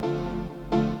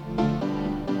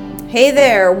Hey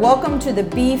there, welcome to the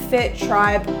Be Fit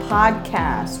Tribe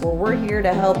podcast, where we're here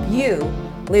to help you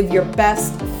live your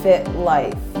best fit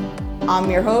life.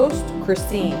 I'm your host,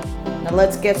 Christine. Now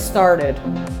let's get started.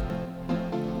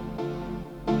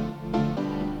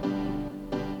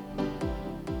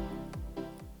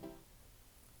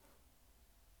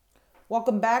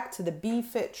 Welcome back to the Be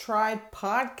Fit Tribe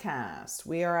podcast.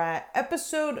 We are at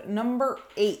episode number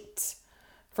 8.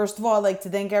 First of all, I'd like to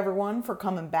thank everyone for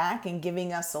coming back and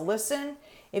giving us a listen.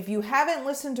 If you haven't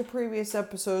listened to previous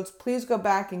episodes, please go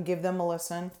back and give them a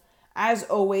listen. As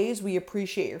always, we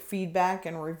appreciate your feedback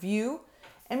and review.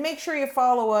 And make sure you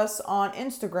follow us on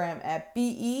Instagram at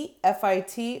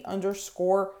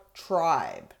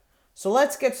BEFIT_tribe. So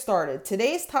let's get started.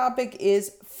 Today's topic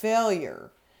is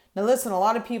failure. Now listen, a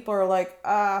lot of people are like,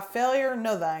 failure?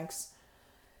 No thanks.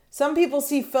 Some people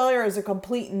see failure as a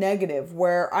complete negative,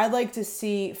 where I like to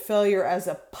see failure as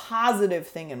a positive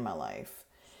thing in my life.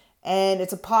 And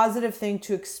it's a positive thing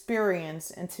to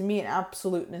experience, and to me, an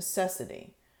absolute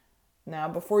necessity. Now,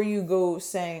 before you go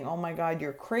saying, oh my God,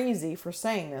 you're crazy for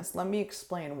saying this, let me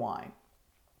explain why.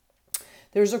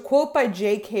 There's a quote by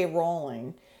J.K.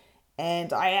 Rowling,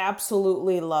 and I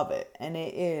absolutely love it. And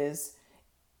it is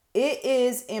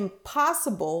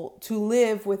impossible to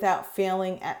live without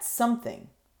failing at something,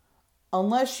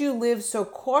 unless you live so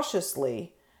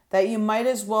cautiously that you might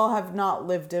as well have not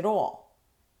lived at all,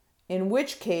 in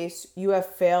which case you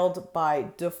have failed by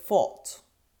default.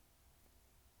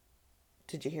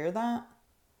 Did you hear that?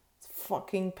 It's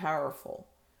fucking powerful.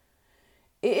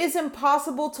 It is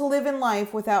impossible to live in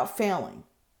life without failing.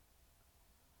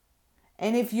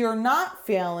 And if you're not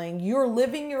failing, you're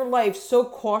living your life so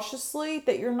cautiously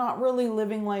that you're not really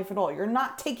living life at all. You're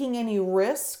not taking any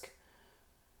risk.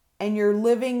 And you're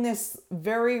living this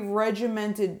very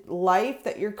regimented life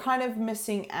that you're kind of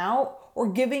missing out, or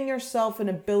giving yourself an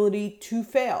ability to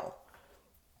fail.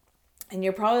 And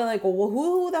you're probably like, well,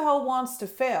 who the hell wants to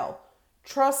fail?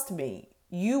 Trust me,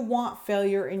 you want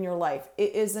failure in your life.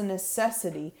 It is a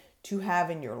necessity to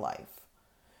have in your life.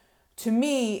 To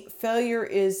me, failure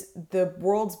is the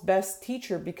world's best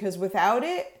teacher, because without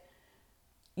it,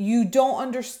 you don't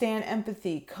understand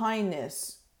empathy,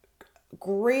 kindness,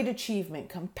 great achievement,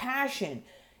 compassion.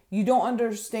 You don't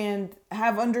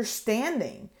have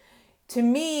understanding. To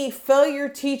me, failure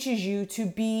teaches you to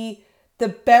be the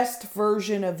best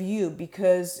version of you,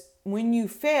 because when you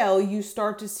fail, you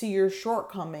start to see your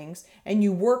shortcomings and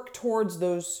you work towards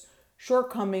those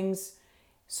shortcomings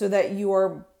so that you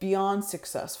are beyond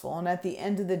successful. And at the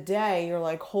end of the day, you're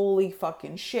like, holy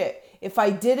fucking shit. If I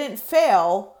didn't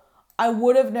fail, I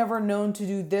would have never known to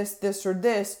do this, or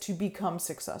this to become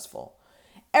successful.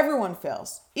 Everyone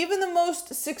fails. Even the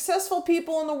most successful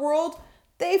people in the world,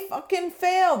 they fucking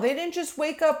fail. They didn't just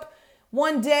wake up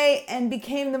one day and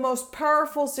became the most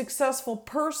powerful, successful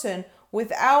person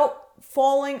without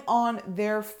falling on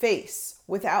their face,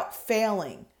 without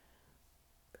failing.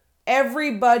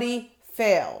 Everybody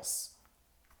fails.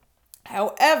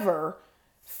 However,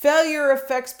 failure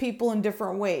affects people in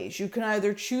different ways. You can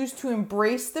either choose to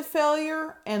embrace the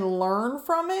failure and learn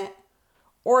from it,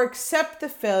 or accept the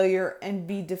failure and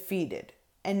be defeated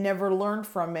and never learn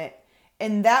from it.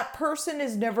 And that person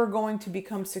is never going to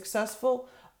become successful,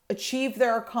 achieve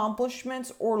their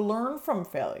accomplishments, or learn from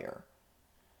failure.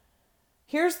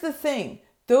 Here's the thing.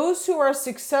 Those who are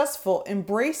successful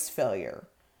embrace failure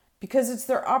because it's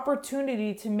their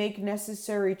opportunity to make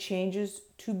necessary changes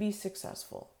to be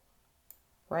successful.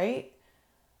 Right?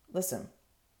 Listen,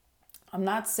 I'm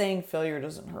not saying failure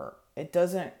doesn't hurt. It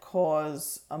doesn't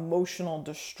cause emotional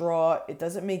distraught. It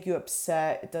doesn't make you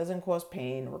upset. It doesn't cause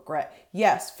pain, regret.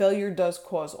 Yes, failure does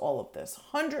cause all of this,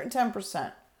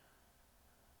 110%.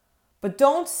 But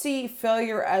don't see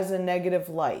failure as a negative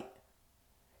light.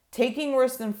 Taking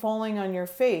risks and falling on your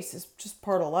face is just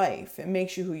part of life. It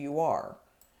makes you who you are.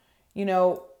 You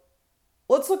know,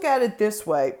 let's look at it this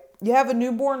way. You have a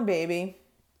newborn baby.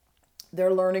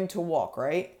 They're learning to walk,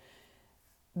 right?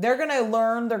 They're going to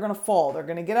learn, they're going to fall. They're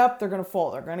going to get up, they're going to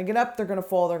fall. They're going to get up, they're going to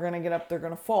fall. They're going to get up, they're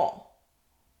going to fall.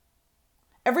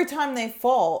 Every time they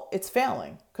fall, it's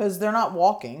failing, because they're not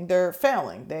walking. They're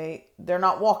failing. They're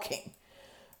not walking.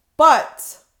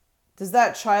 But does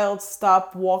that child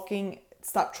stop walking,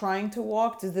 stop trying to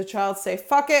walk? Does the child say,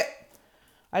 fuck it,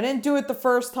 I didn't do it the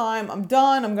first time, I'm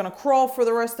done, I'm going to crawl for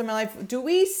the rest of my life? Do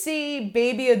we see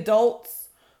baby adults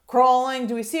crawling?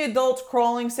 Do we see adults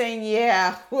crawling saying,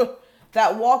 yeah,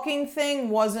 that walking thing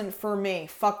wasn't for me.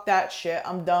 Fuck that shit.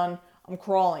 I'm done. I'm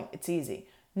crawling. It's easy.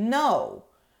 No.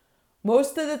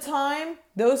 Most of the time,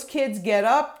 those kids get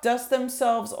up, dust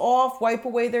themselves off, wipe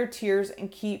away their tears, and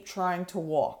keep trying to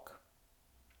walk.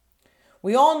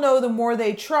 We all know the more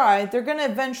they try, they're going to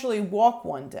eventually walk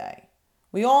one day.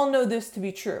 We all know this to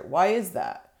be true. Why is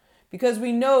that? Because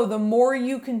we know the more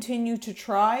you continue to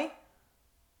try,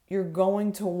 you're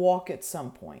going to walk at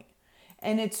some point.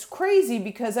 And it's crazy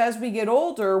because as we get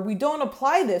older, we don't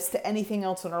apply this to anything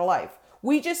else in our life.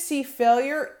 We just see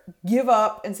failure, give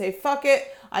up, and say, fuck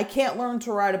it, I can't learn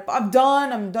to ride a bike.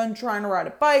 I'm done trying to ride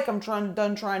a bike.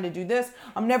 Done trying to do this.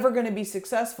 I'm never going to be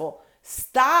successful.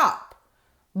 Stop.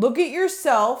 Look at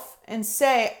yourself and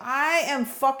say, I am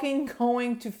fucking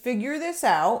going to figure this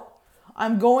out.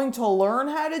 I'm going to learn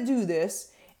how to do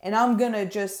this, and I'm going to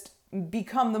just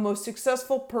become the most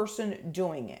successful person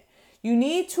doing it. You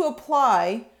need to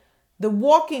apply the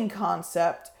walking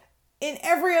concept in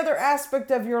every other aspect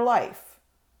of your life.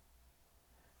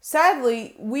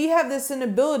 Sadly, we have this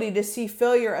inability to see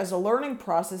failure as a learning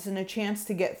process and a chance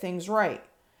to get things right.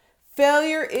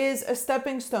 Failure is a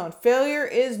stepping stone. Failure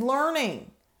is learning.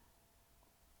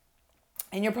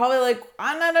 And you're probably like,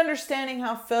 I'm not understanding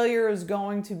how failure is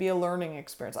going to be a learning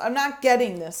experience. I'm not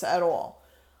getting this at all.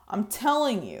 I'm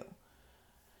telling you.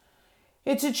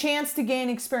 It's a chance to gain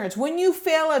experience. When you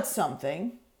fail at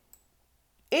something,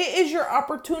 it is your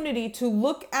opportunity to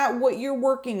look at what you're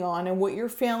working on and what you're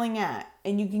failing at.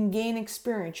 And you can gain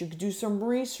experience. You can do some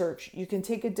research. You can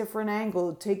take a different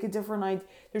angle, take a different idea.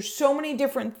 There's so many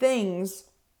different things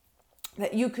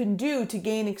that you can do to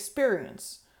gain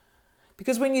experience.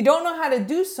 Because when you don't know how to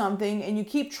do something and you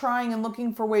keep trying and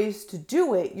looking for ways to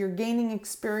do it, you're gaining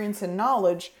experience and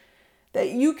knowledge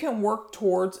that you can work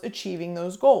towards achieving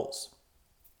those goals.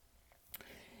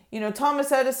 You know,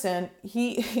 Thomas Edison,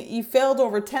 he failed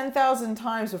over 10,000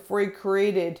 times before he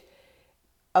created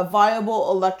a viable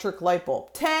electric light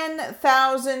bulb.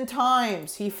 10,000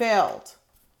 times he failed,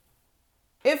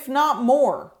 if not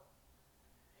more.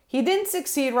 He didn't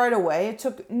succeed right away. It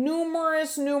took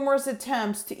numerous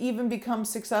attempts to even become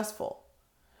successful.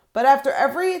 But after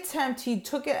every attempt, he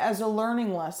took it as a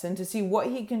learning lesson to see what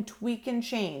he can tweak and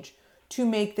change to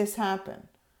make this happen.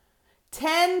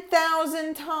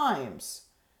 10,000 times.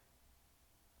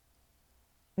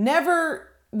 Never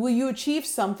will you achieve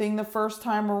something the first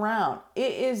time around.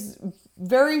 It is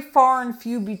very far and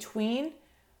few between.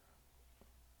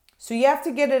 So you have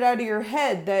to get it out of your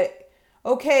head that,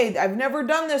 okay, I've never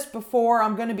done this before.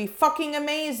 I'm going to be fucking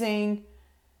amazing.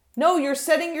 No, you're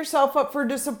setting yourself up for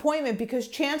disappointment because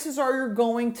chances are you're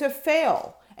going to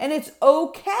fail. And it's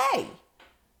okay.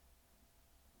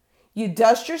 You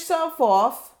dust yourself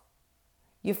off.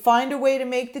 You find a way to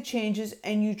make the changes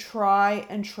and you try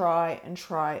and try and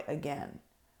try again.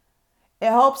 It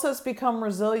helps us become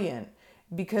resilient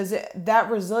because that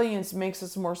resilience makes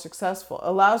us more successful. It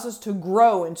allows us to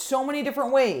grow in so many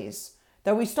different ways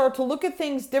that we start to look at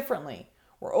things differently.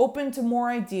 We're open to more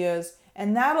ideas,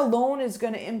 and that alone is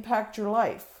going to impact your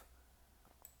life.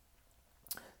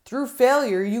 Through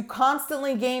failure, you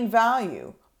constantly gain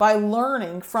value by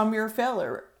learning from your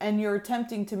failure and you're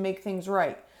attempting to make things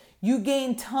right. You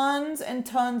gain tons and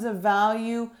tons of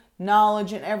value,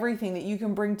 knowledge, and everything that you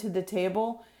can bring to the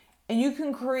table. And you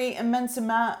can create immense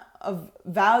amount of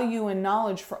value and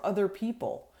knowledge for other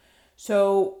people.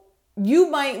 So you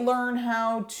might learn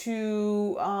how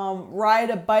to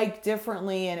ride a bike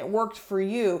differently and it worked for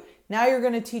you. Now you're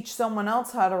going to teach someone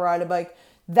else how to ride a bike.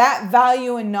 That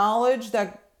value and knowledge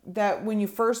that when you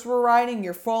first were riding,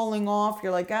 you're falling off.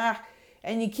 You're like,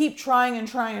 and you keep trying and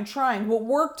trying and trying. What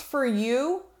worked for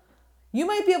you, you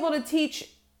might be able to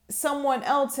teach someone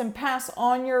else and pass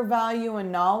on your value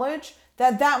and knowledge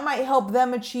that might help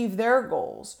them achieve their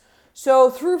goals.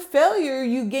 So through failure,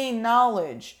 you gain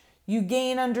knowledge, you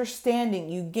gain understanding,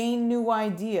 you gain new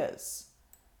ideas,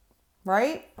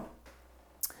 right?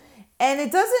 And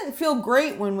it doesn't feel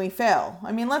great when we fail.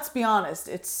 I mean, let's be honest,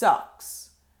 it sucks.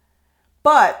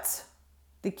 But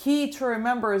the key to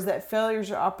remember is that failure is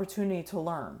your opportunity to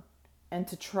learn and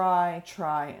to try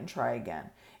and try again.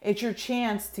 It's your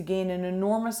chance to gain an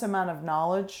enormous amount of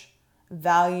knowledge,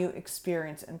 value,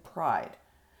 experience, and pride.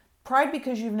 Pride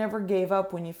because you've never gave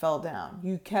up when you fell down.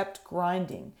 You kept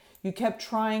grinding. You kept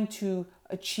trying to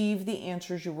achieve the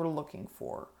answers you were looking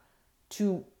for,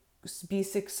 to be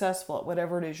successful at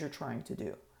whatever it is you're trying to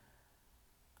do.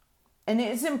 And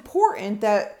it is important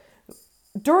that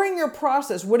during your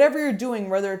process, whatever you're doing,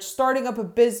 whether it's starting up a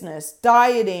business,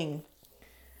 dieting,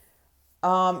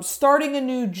 starting a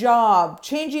new job,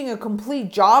 changing a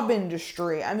complete job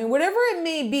industry. I mean, whatever it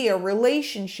may be, a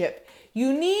relationship,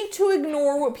 you need to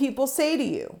ignore what people say to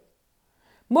you.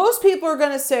 Most people are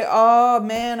going to say, oh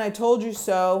man, I told you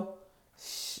so.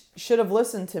 Should have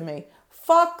listened to me.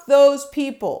 Fuck those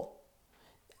people.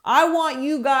 I want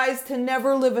you guys to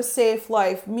never live a safe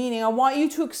life, meaning I want you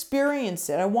to experience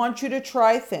it. I want you to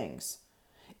try things.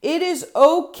 It is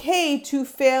okay to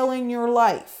fail in your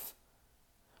life,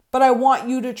 but I want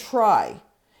you to try.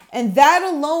 And that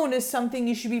alone is something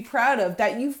you should be proud of,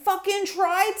 that you fucking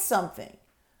tried something.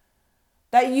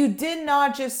 That you did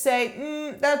not just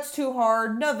say, that's too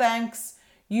hard, no thanks.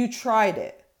 You tried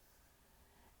it.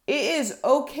 It is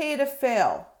okay to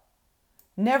fail.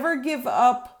 Never give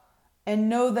up and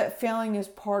know that failing is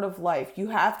part of life. You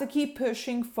have to keep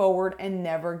pushing forward and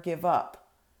never give up.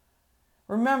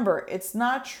 Remember, it's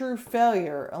not true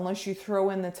failure unless you throw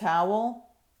in the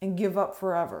towel and give up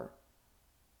forever.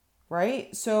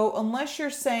 Right? So unless you're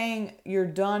saying you're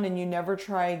done and you never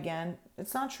try again,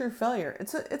 it's not true failure.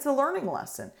 It's a learning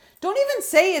lesson. Don't even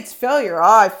say it's failure.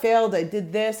 I failed, I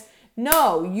did this.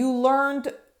 No, you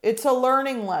learned. It's a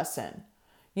learning lesson.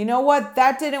 You know what?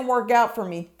 That didn't work out for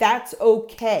me. That's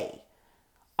okay.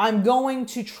 I'm going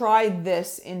to try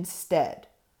this instead.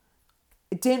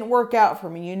 It didn't work out for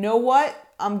me. You know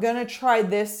what? I'm going to try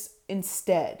this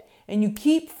instead. And you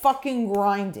keep fucking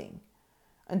grinding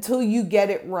until you get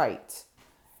it right.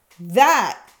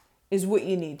 That is what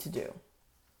you need to do.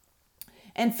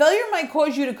 And failure might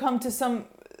cause you to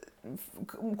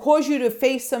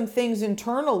face some things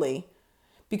internally,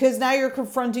 because now you're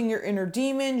confronting your inner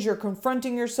demons, you're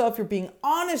confronting yourself, you're being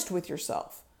honest with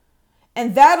yourself.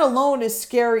 And that alone is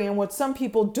scary and what some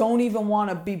people don't even want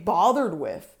to be bothered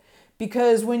with.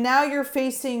 Because when now you're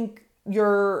facing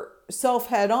yourself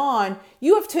head on,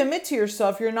 you have to admit to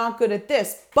yourself, you're not good at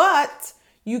this, but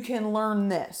you can learn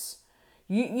this.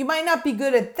 You might not be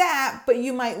good at that, but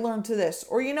you might learn to this.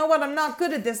 Or you know what, I'm not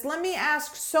good at this. Let me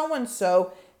ask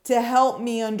so-and-so to help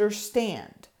me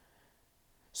understand.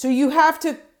 So you have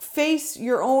to face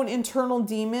your own internal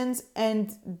demons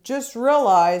and just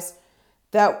realize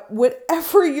that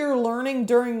whatever you're learning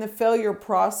during the failure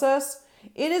process,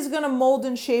 it is going to mold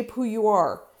and shape who you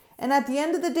are. And at the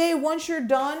end of the day, once you're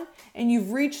done and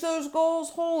you've reached those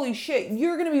goals, holy shit,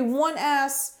 you're going to be one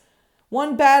badass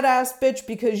bitch,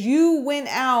 because you went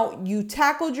out, you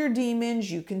tackled your demons,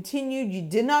 you continued, you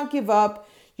did not give up,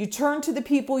 you turned to the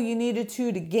people you needed to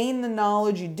gain the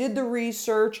knowledge, you did the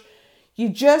research, you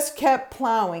just kept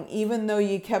plowing, even though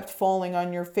you kept falling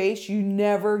on your face, you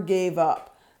never gave up.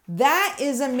 That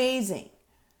is amazing.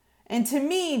 And to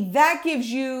me, that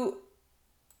gives you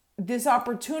this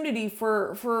opportunity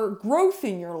for growth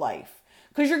in your life.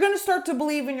 Because you're going to start to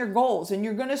believe in your goals, and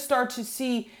you're going to start to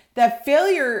see that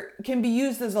failure can be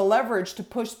used as a leverage to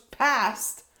push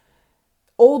past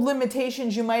old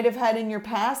limitations you might have had in your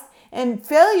past. And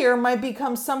failure might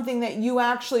become something that you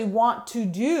actually want to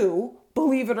do,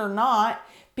 believe it or not,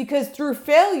 because through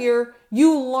failure,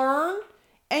 you learn,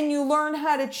 and you learn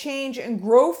how to change and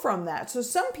grow from that. So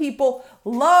some people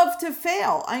love to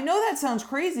fail. I know that sounds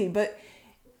crazy, but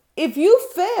if you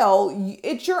fail,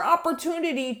 it's your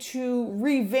opportunity to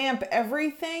revamp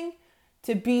everything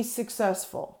to be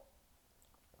successful.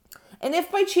 And if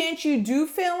by chance you do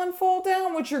fail and fall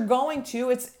down, which you're going to,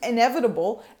 it's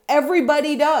inevitable.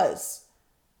 Everybody does.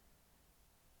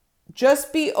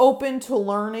 Just be open to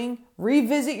learning,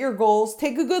 revisit your goals,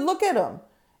 take a good look at them,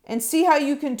 and see how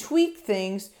you can tweak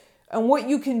things and what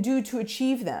you can do to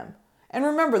achieve them. And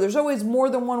remember, there's always more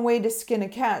than one way to skin a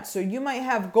cat. So you might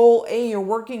have goal A you're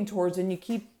working towards and you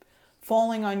keep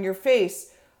falling on your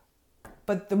face.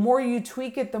 But the more you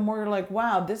tweak it, the more you're like,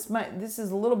 wow, this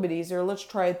is a little bit easier. Let's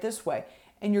try it this way.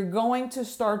 And you're going to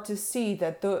start to see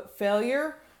that the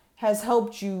failure has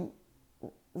helped you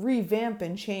revamp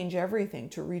and change everything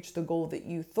to reach the goal that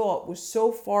you thought was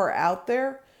so far out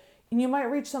there. And you might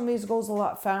reach some of these goals a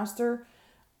lot faster.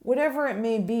 Whatever it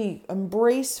may be,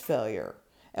 embrace failure.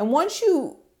 And once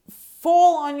you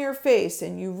fall on your face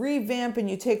and you revamp and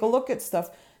you take a look at stuff,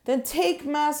 then take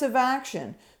massive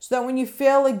action so that when you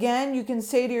fail again, you can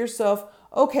say to yourself,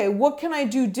 okay, what can I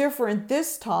do different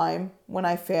this time when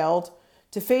I failed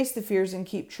to face the fears and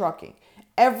keep trucking?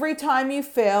 Every time you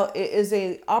fail, it is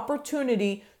an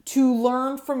opportunity to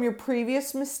learn from your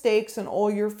previous mistakes and all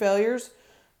your failures,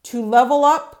 to level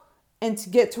up and to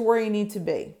get to where you need to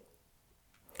be.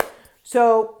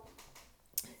 So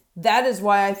that is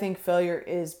why I think failure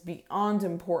is beyond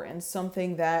important,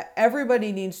 something that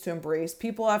everybody needs to embrace.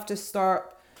 People have to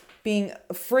start being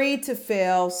afraid to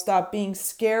fail, stop being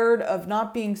scared of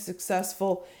not being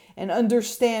successful, and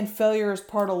understand failure is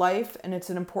part of life, and it's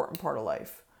an important part of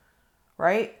life,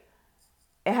 right?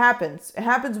 It happens. It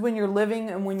happens when you're living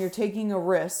and when you're taking a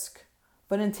risk.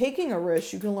 But in taking a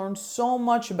risk, you can learn so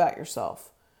much about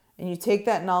yourself, and you take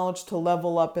that knowledge to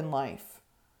level up in life.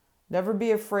 Never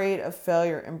be afraid of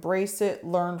failure. Embrace it,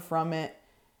 learn from it,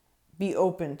 be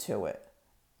open to it.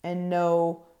 and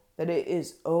know that it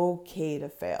is okay to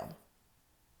fail.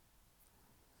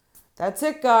 That's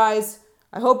it, guys.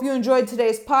 I hope you enjoyed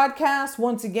today's podcast.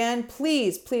 Once again,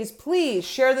 please, please, please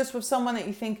share this with someone that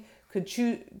you think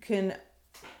can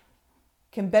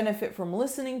benefit from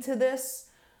listening to this.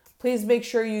 Please make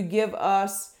sure you give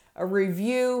us a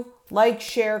review, like,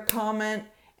 share, comment,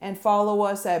 and follow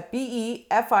us at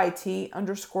BEFIT_tribe.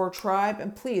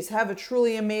 And please have a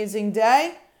truly amazing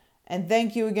day. And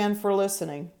thank you again for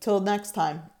listening. Till next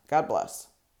time, God bless.